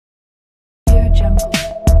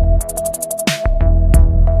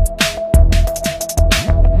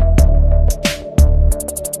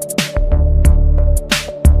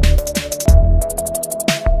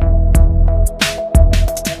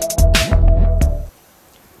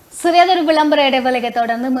சிறியதொரு விளம்பர இடைவெளியை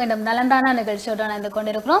தொடர்ந்து மீண்டும் நலந்தான நிகழ்ச்சியோடு இணைந்து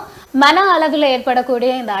கொண்டிருக்கிறோம். மன அளவில்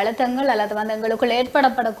ஏற்படக்கூடிய இந்த அழுத்தங்கள் அல்லது வந்து எங்களுக்குள்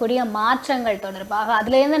ஏற்படப்படக்கூடிய மாற்றங்கள் தொடர்பாக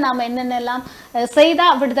அதிலிருந்து நாம் என்னென்னலாம்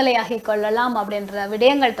செய்தால் விடுதலையாகி கொள்ளலாம் அப்படின்ற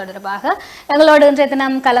விடயங்கள் தொடர்பாக எங்களோடு இன்றைய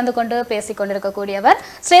தினம் கலந்து கொண்டு பேசிக் கொண்டிருக்கக்கூடியவர்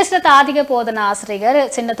சிரேஷ்ட தாதிக போதனா ஆசிரியர்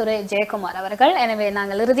சின்னத்துறை ஜெயக்குமார் அவர்கள். எனவே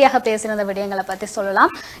நாங்கள் இறுதியாக பேசியிருந்த விடயங்களை பற்றி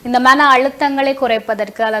சொல்லலாம். இந்த மன அழுத்தங்களை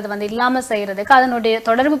குறைப்பதற்கு அல்லது வந்து இல்லாமல் செய்யறதுக்கு அதனுடைய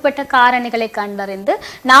தொடர்பு பெற்ற காரணிகளை கண்டறிந்து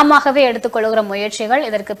நாமவே எடுத்துக்கொள்கிற முயற்சிகள்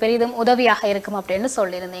இதற்கு பெரிதும் உதவியாக இருக்கும் அப்படின்னு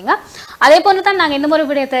சொல்லியிருந்தீங்க. அதே போன்று தான் நாங்கள் இன்னொரு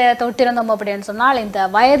விடயத்தை தொட்டிருந்தோம் அப்படின்னு சொன்னால், இந்த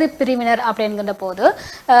வயது பிரிவினர் அப்படிங்கிற போது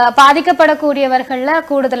பாதிக்கப்படக்கூடியவர்கள்ல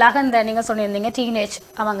கூடுதலாக இந்த நீங்க சொல்லியிருந்தீங்க டீனேஜ்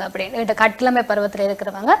அவங்க அப்படின்னு இந்த கட்டிலமை பருவத்தில்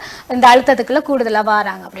இருக்கிறவங்க இந்த அழுத்தத்துக்குள்ள கூடுதலாக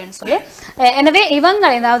வராங்க அப்படின்னு சொல்லி. எனவே இவங்க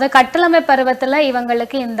அதாவது கட்டிலமை பருவத்தில்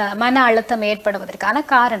இவங்களுக்கு இந்த மன அழுத்தம் ஏற்படுவதற்கான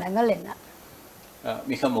காரணங்கள் என்ன?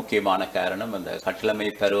 மிக முக்கியமான காரணம் இந்த கட்டிலமை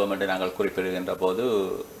பருவம் என்று நாங்கள் குறிப்பிடுகின்ற போது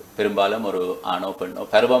பெரும்பாலும் ஒரு ஆணோ பெண்ணோ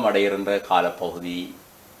பருவம் அடைகின்ற காலப்பகுதி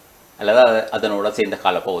அல்லது அதனோட சேர்ந்த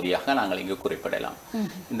காலப்பகுதியாக நாங்கள் இங்கு குறிப்பிடலாம்.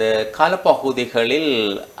 இந்த காலப்பகுதிகளில்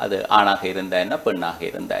அது ஆணாக இருந்தா என்ன பெண்ணாக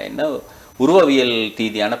இருந்தா என்ன உருவவியல்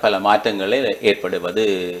ரீதியான பல மாற்றங்களை ஏற்படுவது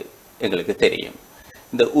எங்களுக்கு தெரியும்.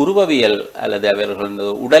 இந்த உருவவியல் அல்லது அவர்கள்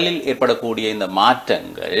உடலில் ஏற்படக்கூடிய இந்த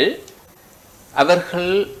மாற்றங்கள்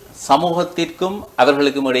அவர்கள் சமூகத்திற்கும்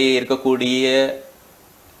அவர்களுக்கும் இடையே இருக்கக்கூடிய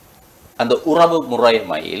அந்த உறவு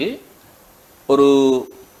முறைமையில் ஒரு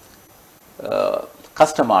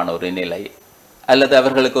கஷ்டமான ஒரு நிலை அல்லது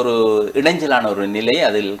அவர்களுக்கு ஒரு இடைஞ்சலான ஒரு நிலை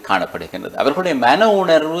அதில் காணப்படுகின்றது. அவர்களுடைய மன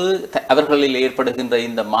உணர்வு அவர்களில் ஏற்படுகின்ற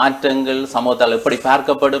இந்த மாற்றங்கள் சமூகத்தால் எப்படி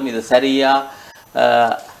பார்க்கப்படும், இது சரியா,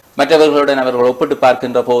 மற்றவர்களுடன் அவர்கள் ஒப்பிட்டு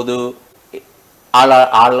பார்க்கின்ற போது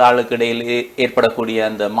ஆளுக்கு இடையில் ஏற்படக்கூடிய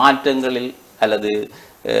அந்த மாற்றங்களில் அல்லது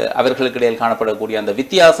அவர்களுக்கு இடையில் காணப்படக்கூடிய அந்த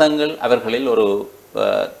வித்தியாசங்கள் அவர்களில் ஒரு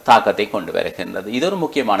தாக்கத்தை கொண்டு வருகின்றது. இது ஒரு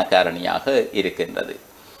முக்கியமான காரணியாக இருக்கின்றது.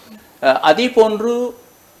 அதே போன்று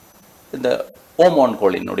இந்த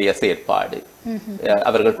ஹோமோன்களினுடைய செயற்பாடு,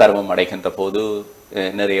 அவர்கள் பருவம் அடைகின்ற போது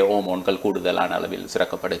நிறைய ஹோமோன்கள் கூடுதலான அளவில்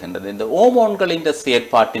சுரக்கப்படுகின்றது. இந்த ஹோமோன்களின்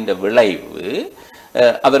செயற்பாட்டின் விளைவு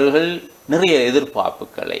அவர்கள் நிறைய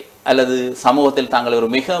எதிர்பார்ப்புகளை அல்லது சமூகத்தில் தாங்கள் ஒரு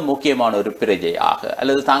மிக முக்கியமான ஒரு பிரஜையாக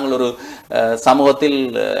அல்லது தாங்கள் ஒரு சமூகத்தில்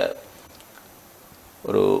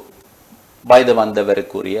ஒரு வயது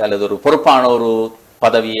வந்தவருக்குரிய அல்லது ஒரு பொறுப்பான ஒரு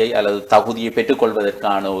பதவியை அல்லது தகுதியை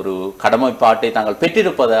பெற்றுக்கொள்வதற்கான ஒரு கடமைப்பாட்டை தாங்கள்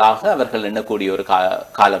பெற்றிருப்பதாக அவர்கள் எண்ணக்கூடிய ஒரு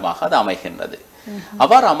காலமாக அது அமைகின்றது.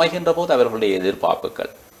 அவ்வாறு அமைகின்ற போது அவர்களுடைய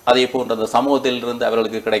எதிர்பார்ப்புகள், அதே போன்ற அந்த சமூகத்திலிருந்து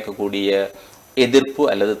அவர்களுக்கு கிடைக்கக்கூடிய எதிர்ப்பு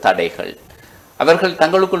அல்லது தடைகள், அவர்கள்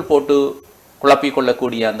தங்களுக்குள் போட்டு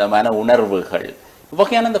குழப்பிக்கொள்ளக்கூடிய அந்த மன உணர்வுகள்,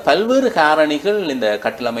 இவ்வகையான இந்த பல்வேறு காரணிகள் இந்த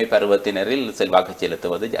கட்டிலமை பருவத்தினரில் செல்வாக்கு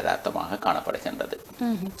செலுத்துவது யதார்த்தமாக காணப்படுகின்றது.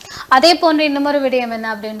 அதே போன்று இன்னொரு விடயம் என்ன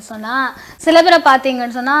அப்படின்னு சொன்னா, சில பேரை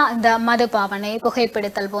பார்த்தீங்கன்னு சொன்னா இந்த மது பாவனை,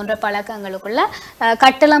 புகைப்பிடித்தல் போன்ற பழக்கங்களுக்குள்ள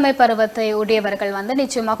கட்டிலமை பருவத்தை உடையவர்கள் வந்து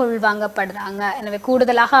நிச்சயமாக உள்வாங்கப்படுறாங்க. எனவே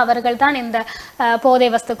கூடுதலாக அவர்கள் தான் இந்த போதை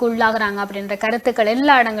வஸ்துக்கு உள்ளாகிறாங்க அப்படின்ற கருத்துக்கள்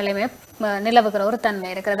எல்லா இடங்களிலுமே நிலவுகிற ஒரு தன்மை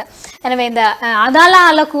இருக்கிறது. எனவே இந்த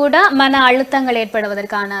அதால கூட மன அழுத்தங்கள்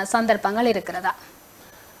ஏற்படுவதற்கான சந்தர்ப்பங்கள் இருக்கிறதா?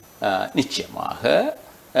 நிச்சயமாக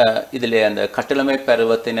இதில் அந்த கட்டிலமை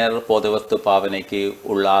பருவத்தினர் போதைவஸ்து பாவனைக்கு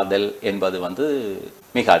உள்ளாதல் என்பது வந்து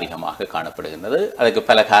மிக அதிகமாக காணப்படுகின்றது. அதுக்கு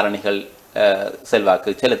பல காரணிகள்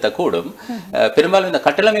செல்வாக்கு செலுத்தக்கூடும். பெரும்பாலும் இந்த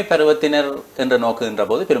கட்டிலமை பருவத்தினர் என்று நோக்குகின்ற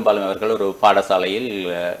போது பெரும்பாலும் அவர்கள் ஒரு பாடசாலையில்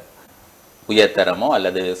உயர்தரமோ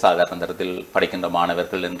அல்லது சாதாரண தரத்தில் படிக்கின்ற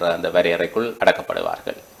மாணவர்கள் என்ற அந்த வரையறைக்குள்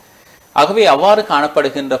அடக்கப்படுவார்கள். ஆகவே அவ்வாறு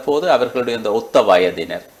காணப்படுகின்ற போது அவர்களுடைய இந்த ஒத்த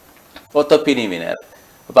வயதினர், ஒத்த பிரிவினர்,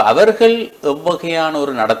 அப்போ அவர்கள் எவ்வகையான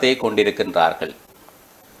ஒரு நடத்தையை கொண்டிருக்கின்றார்கள்,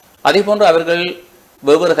 அதே போன்று அவர்கள்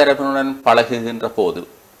வெவ்வேறு தரப்பினுடன் பழகுகின்ற போது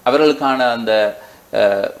அவர்களுக்கான அந்த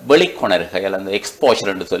வெளிக்கொணர்கள் அந்த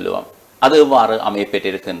எக்ஸ்போஷர் என்று சொல்லுவோம், அது எவ்வாறு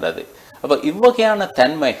அமையப்பெற்றிருக்கின்றது. அப்போ இவ்வகையான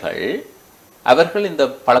தன்மைகள் அவர்கள் இந்த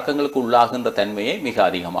பழக்கங்களுக்கு உள்ளாகின்ற தன்மையை மிக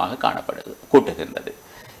அதிகமாக கூட்டுகின்றது.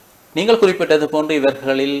 நீங்கள் குறிப்பிட்டது போன்று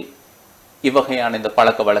இவர்களில் இவ்வகையான இந்த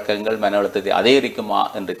பழக்க வழக்கங்கள் மன அழுத்தத்தை அதிகரிக்குமா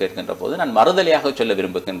என்று கேட்கின்ற போது நான் மறுதலையாக சொல்ல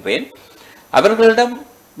விரும்புகின்றேன். அவர்களிடம்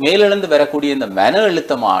மேலெழுந்து வரக்கூடிய இந்த மன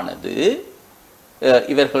அழுத்தமானது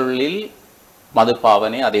இவர்களில்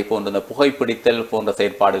மதுபாவனை, அதே போன்ற இந்த புகைப்பிடித்தல் போன்ற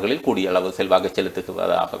செயற்பாடுகளில் கூடிய அளவு செல்வாக்கு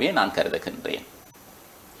செலுத்துவதாகவே நான் கருதுகின்றேன்.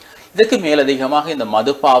 இதற்கு மேலதிகமாக இந்த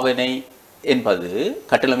மதுபாவனை என்பது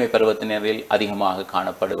கட்டிலமை பருவத்தினரில் அதிகமாக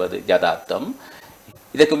காணப்படுவது யதார்த்தம்.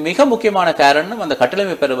 இதற்கு மிக முக்கியமான காரணம் அந்த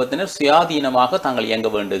கட்டளமை பருவத்தினர் சுயாதீனமாக தாங்கள் இயங்க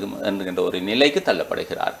வேண்டும் என்கின்ற ஒரு நிலைக்கு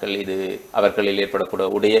தள்ளப்படுகிறார்கள். இது அவர்களில்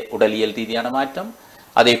ஏற்படக்கூடிய உடலியல் ரீதியான மாற்றம்,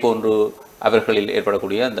 அதே போன்று அவர்களில்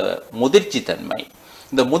ஏற்படக்கூடிய அந்த முதிர்ச்சி தன்மை.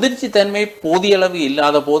 இந்த முதிர்ச்சி தன்மை போதிய அளவு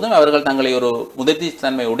இல்லாத போதும் அவர்கள் தங்களை ஒரு முதிர்ச்சி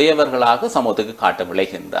தன்மை உடையவர்களாக சமூகத்துக்கு காட்ட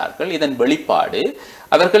விளைகின்றார்கள். இதன் வெளிப்பாடு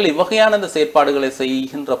அவர்கள் இவ்வகையான அந்த செயற்பாடுகளை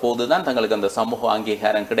செய்கின்ற போதுதான் தங்களுக்கு அந்த சமூக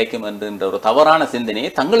அங்கீகாரம் கிடைக்கும் என்கின்ற ஒரு தவறான சிந்தனையை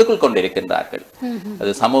தங்களுக்குள் கொண்டிருக்கின்றார்கள்.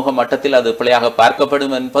 அது சமூக மட்டத்தில் அது பிழையாக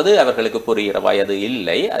பார்க்கப்படும் என்பது அவர்களுக்கு புரிகிற வயது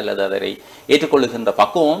இல்லை, அல்லது அதை ஏற்றுக்கொள்ளுகின்ற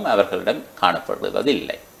பக்குவம் அவர்களிடம் காணப்படுவது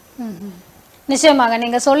இல்லை. நிச்சயமாக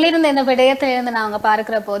நீங்க சொல்லியிருந்த இந்த விடயத்திலிருந்து நாங்க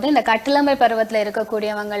பார்க்கிற போது இந்த கட்டிலமை பருவத்துல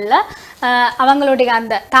இருக்கக்கூடியவங்கள்ல அவங்களுடைய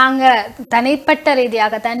அந்த தாங்க தனிப்பட்ட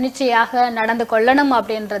ரீதியாக தன்னிச்சையாக நடந்து கொள்ளணும்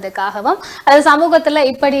அப்படின்றதுக்காகவும் அது சமூகத்துல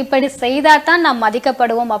இப்படி செய்தாதான் நாம்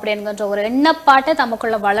மதிக்கப்படுவோம் அப்படிங்கிற ஒரு எண்ணப்பாட்டை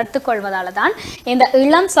தமக்குள்ள வளர்த்து கொள்வதால தான் இந்த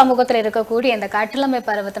இளம் சமூகத்தில் இருக்கக்கூடிய இந்த கட்டிலமை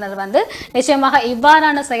பருவத்தினர் வந்து நிச்சயமாக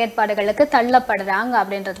இவ்வாறான செயற்பாடுகளுக்கு தள்ளப்படுறாங்க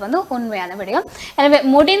அப்படின்றது வந்து உண்மையான விடயம். எனவே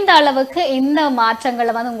முடிந்த அளவுக்கு இந்த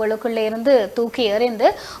மாற்றங்களை வந்து உங்களுக்குள்ள இருந்து தூக்கி எறிந்து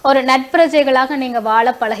ஒரு நட்பிரஜைகளாக நீங்க வாழ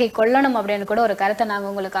பழகி கொள்ளணும் அப்படின்னு கூட ஒரு கருத்தை நாங்க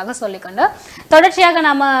உங்களுக்காக சொல்லிக்கொண்டோம். தொடர்ச்சியாக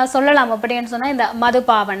நாம சொல்லலாம் அப்படின்னு சொன்னா இந்த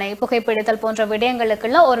மதுபாவனை, புகைப்பிடித்தல் போன்ற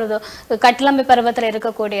விடயங்களுக்குள்ள ஒரு கட்டிலமை பருவத்தில்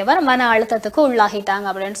இருக்கக்கூடியவர் மன அழுத்தத்துக்கு உள்ளாகிட்டாங்க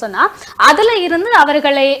அப்படின்னு சொன்னா அதுல இருந்து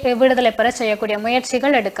அவர்களை விடுதலை பெற செய்யக்கூடிய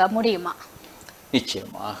முயற்சிகள் எடுக்க முடியுமா?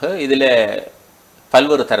 நிச்சயமாக இதுல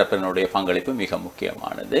பல்வேறு தரப்பினருடைய பங்களிப்பு மிக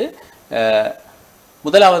முக்கியமானது.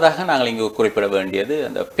 முதலாவதாக நாங்கள் இங்கு குறிப்பிட வேண்டியது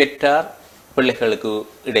அந்த பெற்றார் பிள்ளைகளுக்கு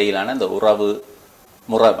இடையிலான அந்த உறவு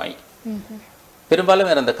முறைமை. பெரும்பாலும்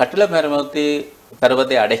அந்த கட்டில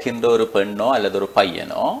பருவத்தை அடைகின்ற ஒரு பெண்ணோ அல்லது ஒரு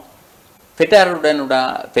பையனோ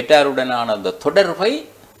பெற்றாருடனான அந்த தொடர்பை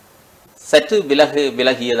சற்று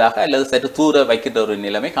விலகியதாக அல்லது சற்று தூர வைக்கின்ற ஒரு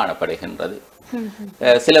நிலைமை காணப்படுகின்றது.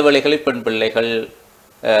 சில வேளைகளில் பெண் பிள்ளைகள்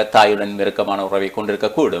தாயுடன் நெருக்கமான உறவை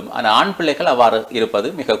கொண்டிருக்கக்கூடும், ஆனால் ஆண் பிள்ளைகள் அவ்வாறு இருப்பது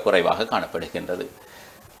மிக குறைவாக காணப்படுகின்றது.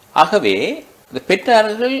 ஆகவே இந்த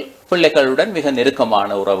பெற்றார்கள் பிள்ளைகளுடன் மிக நெருக்கமான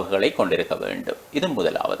உறவுகளை கொண்டிருக்க வேண்டும். இது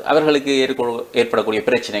முதலாவது. அவர்களுக்கு ஏற்படக்கூடிய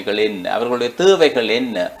பிரச்சனைகள் என்ன, அவர்களுடைய தேவைகள்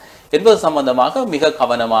என்ன என்பது சம்பந்தமாக மிக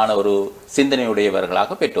கவனமான ஒரு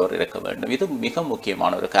சிந்தனையுடையவர்களாக பெற்றோர் இருக்க வேண்டும். இது மிக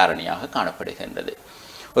முக்கியமான ஒரு காரணியாக காணப்படுகின்றது.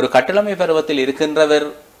 ஒரு கட்டளமை பருவத்தில் இருக்கின்றவர்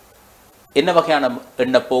என்ன வகையான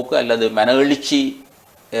எண்ணப்போக்கு அல்லது மன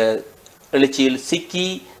எழுச்சியில் சிக்கி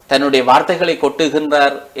தன்னுடைய வார்த்தைகளை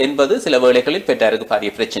கொட்டுகின்றார் என்பது சில வேளைகளில் பெற்றாருக்கு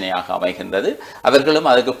பாரிய பிரச்சனையாக அமைகின்றது. அவர்களும்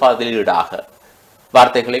அதுக்கு பதிலீடாக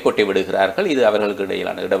வார்த்தைகளை கொட்டி விடுகிறார்கள். இது அவர்களுக்கு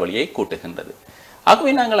இடையிலான இடைவெளியை கூட்டுகின்றது.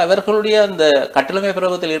 ஆகவே நாங்கள் அவர்களுடைய அந்த கட்டளமை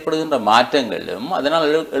பருவத்தில் ஏற்படுகின்ற மாற்றங்களும் அதனால்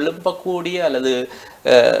எழுப்பக்கூடிய அல்லது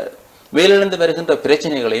மேலெழுந்து வருகின்ற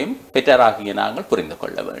பிரச்சனைகளையும் பெற்றாராகிய நாங்கள் புரிந்து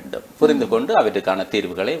கொள்ள வேண்டும். புரிந்து கொண்டு அவற்றுக்கான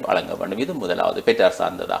தீர்வுகளை வழங்க வேண்டும். இது முதலாவது பெற்றார்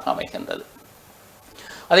சார்ந்ததாக அமைகின்றது.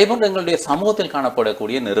 அதேபோன்று எங்களுடைய சமூகத்தில்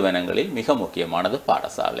காணப்படக்கூடிய நிறுவனங்களில் மிக முக்கியமானது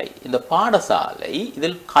பாடசாலை. இந்த பாடசாலை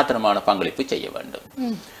இதில் காத்திரமான பங்களிப்பு செய்ய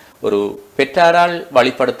வேண்டும். ஒரு பெற்றாரால்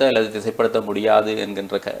வழிப்படுத்த அல்லது திசைப்படுத்த முடியாது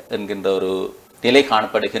என்கின்ற ஒரு நிலை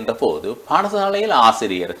காணப்படுகின்ற போது பாடசாலையில்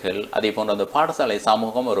ஆசிரியர்கள் அதே போன்று அந்த பாடசாலை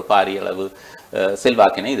சமூகம் ஒரு பாரிய அளவு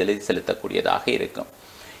செல்வாக்கினை இதில் செலுத்தக்கூடியதாக இருக்கும்.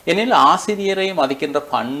 ஏனெனில் ஆசிரியரை மதிக்கின்ற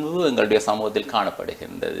பண்பு எங்களுடைய சமூகத்தில்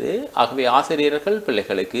காணப்படுகின்றது. ஆகவே ஆசிரியர்கள்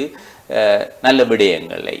பிள்ளைகளுக்கு நல்ல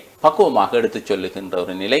விடயங்களை பக்குவமாக எடுத்துச் சொல்லுகின்ற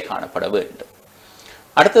ஒரு நிலை காணப்பட வேண்டும்.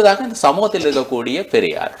 அடுத்ததாக இந்த சமூகத்தில் இருக்கக்கூடிய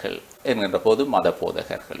பெரியார்கள் என்கின்ற போது மத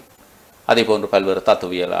போதகர்கள், அதே போன்று பல்வேறு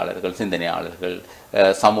தத்துவியலாளர்கள், சிந்தனையாளர்கள்,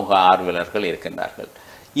 சமூக ஆர்வலர்கள் இருக்கின்றார்கள்.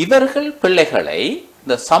 இவர்கள் பிள்ளைகளை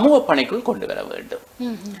இந்த சமூக பணிக்குள் கொண்டு வர வேண்டும்.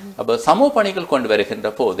 அப்போ சமூக பணிக்குள் கொண்டு வருகின்ற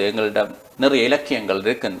போது எங்களிடம் நிறைய இலக்கியங்கள்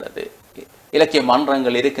இருக்கின்றது, இலக்கிய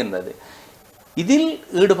மன்றங்கள் இருக்கின்றது. இதில்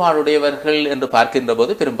ஈடுபாடுடையவர்கள் என்று பார்க்கின்ற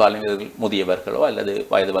போது பெரும்பாலும் இவர்கள் முதியவர்களோ அல்லது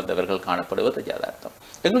வயது வந்தவர்கள் காணப்படுவது யதார்த்தம்.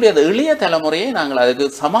 எங்களுடைய அந்த இளைய தலைமுறையை நாங்கள்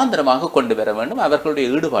அதுக்கு சமாந்தரமாக கொண்டு வர வேண்டும். அவர்களுடைய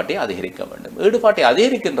ஈடுபாட்டை அதிகரிக்க வேண்டும். ஈடுபாட்டை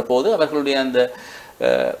அதிகரிக்கின்ற போது அவர்களுடைய அந்த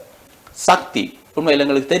சக்தி உண்மையில்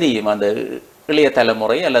எங்களுக்கு தெரியும். அந்த இளைய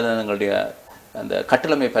தலைமுறை அல்லது எங்களுடைய அந்த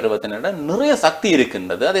கட்டளமை பருவத்தினிடம் நிறைய சக்தி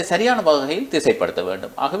இருக்கின்றது. அதை சரியான வகையில் திசைப்படுத்த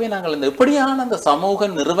வேண்டும். ஆகவே நாங்கள் இந்த இப்படியான அந்த சமூக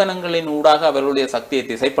நிறுவனங்களின் ஊடாக அவர்களுடைய சக்தியை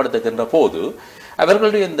திசைப்படுத்துகின்ற போது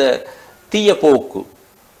அவர்களுடைய இந்த தீய போக்கு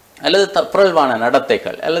அல்லது புரள்வான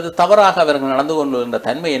நடத்தைகள் அல்லது தவறாக அவர்கள் நடந்து கொண்டிருந்த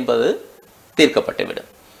தன்மை என்பது தீர்க்கப்பட்டுவிடும்.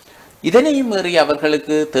 இதனையும் மீறி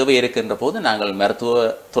அவர்களுக்கு தேவை இருக்கின்ற போது நாங்கள்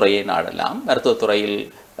மருத்துவத்துறையை நாடலாம். மருத்துவத்துறையில்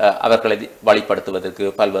அவர்களை வழிப்படுத்துவதற்கு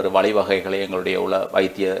பல்வேறு வழிவகைகளை எங்களுடைய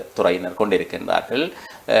வைத்திய துறையினர் கொண்டிருக்கின்றார்கள்.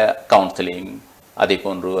 கவுன்சிலிங், அதே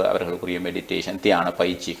போன்று அவர்களுக்குரிய மெடிடேஷன், தியான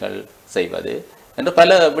பயிற்சிகள் செய்வது என்று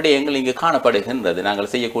பல விடயங்கள் இங்கு காணப்படுகின்றது.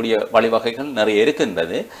 நாங்கள் செய்யக்கூடிய வழிவகைகள் நிறைய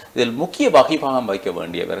இருக்கின்றது. இதில் முக்கிய வகைபாகம் வைக்க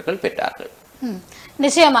வேண்டியவர்கள் பெற்றார்கள்.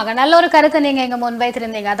 நிச்சயமாக நல்ல ஒரு கருத்தை நீங்க இங்க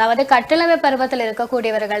முன்வைத்திருந்தீங்க. அதாவது கட்டிளமை பருவத்தில்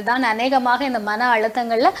இருக்கக்கூடியவர்கள் தான் அநேகமாக இந்த மன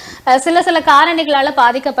அழுத்தங்கள்ல சில காரணிகளால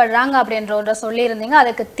பாதிக்கப்படுறாங்க அப்படின்ற ஒன்றை சொல்லி இருந்தீங்க.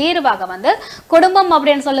 அதுக்கு தீர்வாக குடும்பம்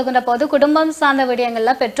அப்படின்னு சொல்லுகின்ற போது குடும்பம் சார்ந்த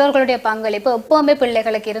விடயங்கள்ல பெற்றோர்களுடைய பங்களிப்பு எப்பவுமே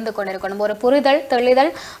பிள்ளைகளுக்கு இருந்து கொண்டிருக்கணும். ஒரு புரிதல்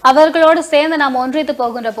தெளிதல் அவர்களோடு சேர்ந்து நாம் ஒன்றித்து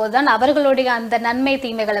போகின்ற போதுதான் அவர்களுடைய அந்த நன்மை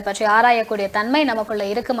தீமைகளை பற்றி ஆராயக்கூடிய தன்மை நமக்குள்ள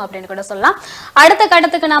இருக்கும் அப்படின்னு கூட சொல்லலாம். அடுத்த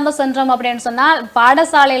கட்டத்துக்கு நாம சென்றோம் அப்படின்னு சொன்னா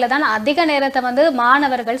பாடசாலையில தான் அதிக நேரத்தை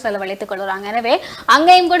மாணவர்கள் செலவழித்துக் கொள்கிறாங்க. எனவே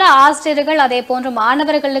அங்கேயும் கூட ஆசிரியர்கள் அதே போன்று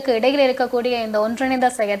மாணவர்களுக்கு இடையில் இருக்கக்கூடிய இந்த ஒன்றிணைந்த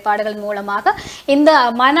செயற்பாடுகள் மூலமாக இந்த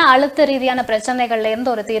மன அழுத்த ரீதியான பிரச்சனைகள்ல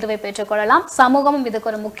இருந்து ஒரு தீர்வை பெற்றுக் கொள்ளலாம். சமூகமும் இதுக்கு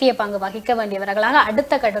ஒரு முக்கிய பங்கு வகிக்க வேண்டியவர்களாக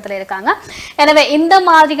அடுத்த கட்டத்தில் இருக்காங்க. எனவே இந்த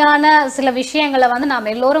மாதிரியான சில விஷயங்களை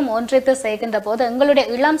நாம் எல்லோரும் ஒன்றித்து செய்கின்ற போது எங்களுடைய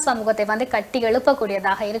இளம் சமூகத்தை கட்டி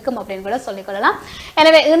எழுப்பக்கூடியதாக இருக்கும் அப்படின்னு கூட சொல்லிக் கொள்ளலாம்.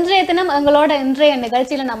 எனவே இன்றைய தினம் எங்களோட இன்றைய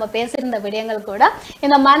நிகழ்ச்சியில நம்ம பேசியிருந்த விடயங்கள் கூட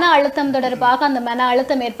இந்த மன அழுத்தம் தொடர்பாக அந்த மன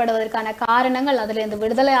அழுத்தம் ஏற்படுவதற்கான காரணங்கள் அதுல இருந்து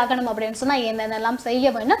விடுதலை ஆகணும் அப்படின்னு சொன்னா என்னென்னலாம் செய்ய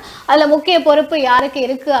வேண்டும், அதுல முக்கிய பொறுப்பு யாருக்கு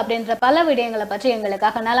இருக்கு அப்படின்ற பல விடயங்களை பற்றி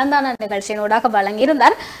எங்களுக்காக நலந்தான நிகழ்ச்சியினூடாக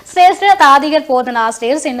வழங்கியிருந்தார் சிரேஷ்ட தாதிகர் போதனா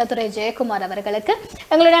ஆசிரியர் சின்னத்துறை ஜெயக்குமார் அவர்களுக்கு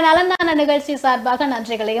எங்களுடைய நலந்தான நிகழ்ச்சி சார்பாக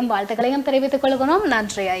நன்றிகளையும் வாழ்த்துக்களையும் தெரிவித்துக் கொள்கிறோம்.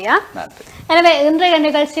 நன்றி ஐயா. எனவே இன்றைய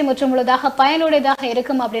நிகழ்ச்சி முற்றுமுழுதாக பயனுடையதாக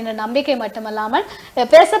இருக்கும் அப்படின்ற நம்பிக்கை மட்டுமல்லாமல்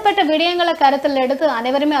பேசப்பட்ட விடயங்களை கருத்தில் எடுத்து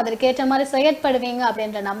அனைவருமே அதற்கேற்ற மாதிரி செயற்படுவீங்க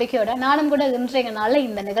அப்படின்ற நம்பிக்கையோட நானும் கூட இன்றைய நாளில்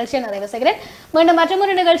இந்த நிகழ்ச்சியை நிறைவு செய்கிறேன். மீண்டும்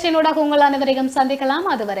மற்றொரு நிகழ்ச்சியினூடாக உங்கள் அனைவரையும் சந்திக்கலாம்.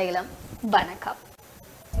 அதுவரையிலும் வணக்கம்.